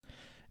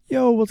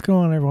Yo, what's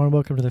going on, everyone?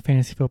 Welcome to the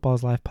Fantasy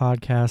Football's Life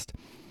podcast.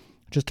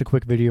 Just a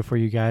quick video for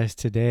you guys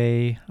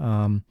today.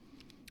 In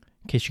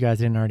case you guys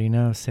didn't already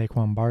know,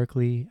 Saquon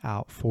Barkley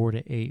out 4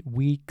 to 8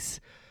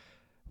 weeks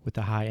with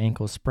a high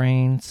ankle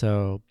sprain.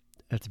 So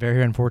that's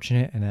very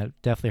unfortunate, and that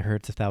definitely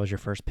hurts if that was your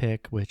first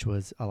pick, which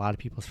was a lot of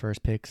people's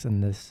first picks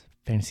in this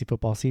fantasy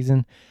football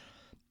season.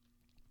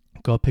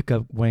 Go pick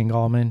up Wayne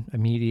Gallman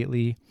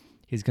immediately.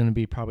 He's going to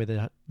be probably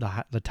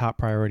the top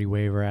priority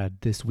waiver ad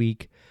this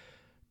week.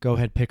 Go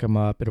ahead, pick him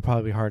up. It'll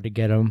probably be hard to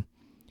get him.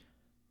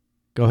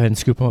 Go ahead and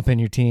scoop him up in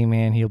your team,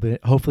 man.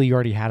 Hopefully you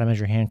already had him as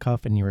your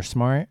handcuff and you were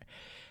smart,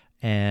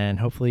 and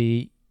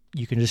hopefully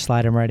you can just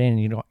slide him right in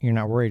and you're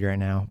not worried right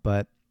now.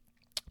 But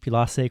if you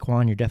lost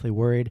Saquon, you're definitely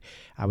worried.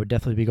 I would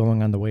definitely be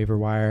going on the waiver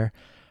wire.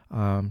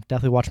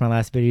 Definitely watch my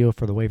last video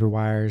for the waiver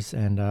wires,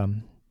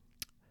 and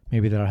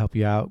maybe that'll help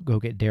you out. Go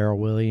get Darrell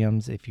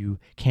Williams if you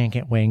can't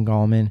get Wayne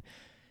Gallman.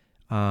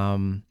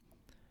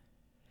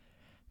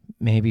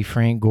 Maybe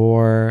Frank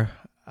Gore,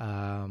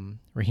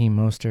 Raheem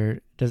Mostert,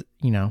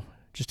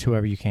 just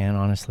whoever you can,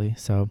 honestly.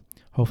 So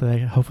hopefully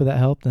that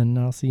helped, and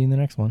I'll see you in the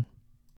next one.